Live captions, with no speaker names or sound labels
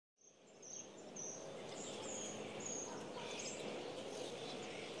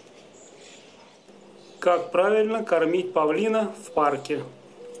Как правильно кормить павлина в парке?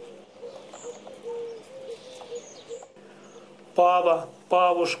 Пава,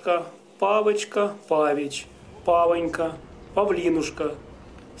 Павушка, Павочка, Павич, Павонька, Павлинушка.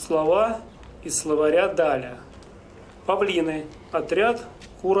 Слова из словаря Даля. Павлины – отряд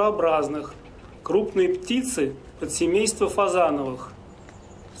курообразных. Крупные птицы – подсемейства Фазановых.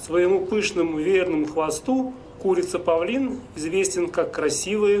 Своему пышному веерному хвосту курица Павлин известен как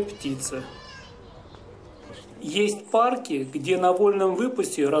красивая птица. Есть парки, где на вольном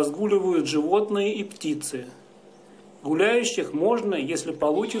выпасе разгуливают животные и птицы. Гуляющих можно, если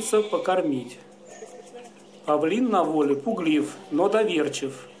получится, покормить. Павлин на воле пуглив, но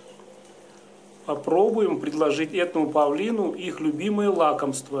доверчив. Попробуем предложить этому павлину их любимое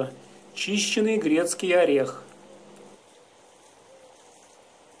лакомство – чищенный грецкий орех.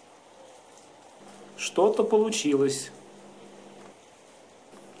 Что-то получилось.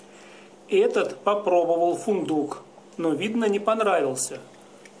 Этот попробовал фундук, но, видно, не понравился.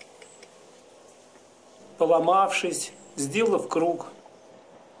 Поломавшись, сделав круг,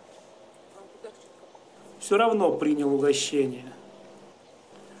 все равно принял угощение.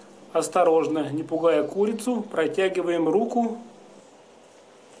 Осторожно, не пугая курицу, протягиваем руку.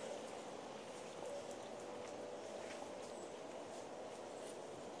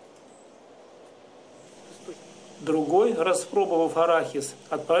 Другой, распробовав арахис,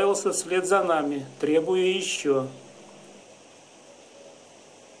 отправился вслед за нами, требуя еще.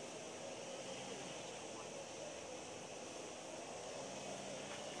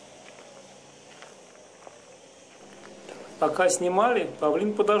 Пока снимали,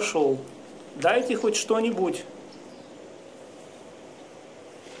 павлин подошел. «Дайте хоть что-нибудь».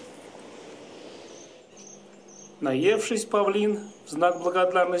 Наевшись, павлин в знак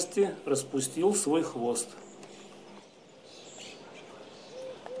благодарности распустил свой хвост.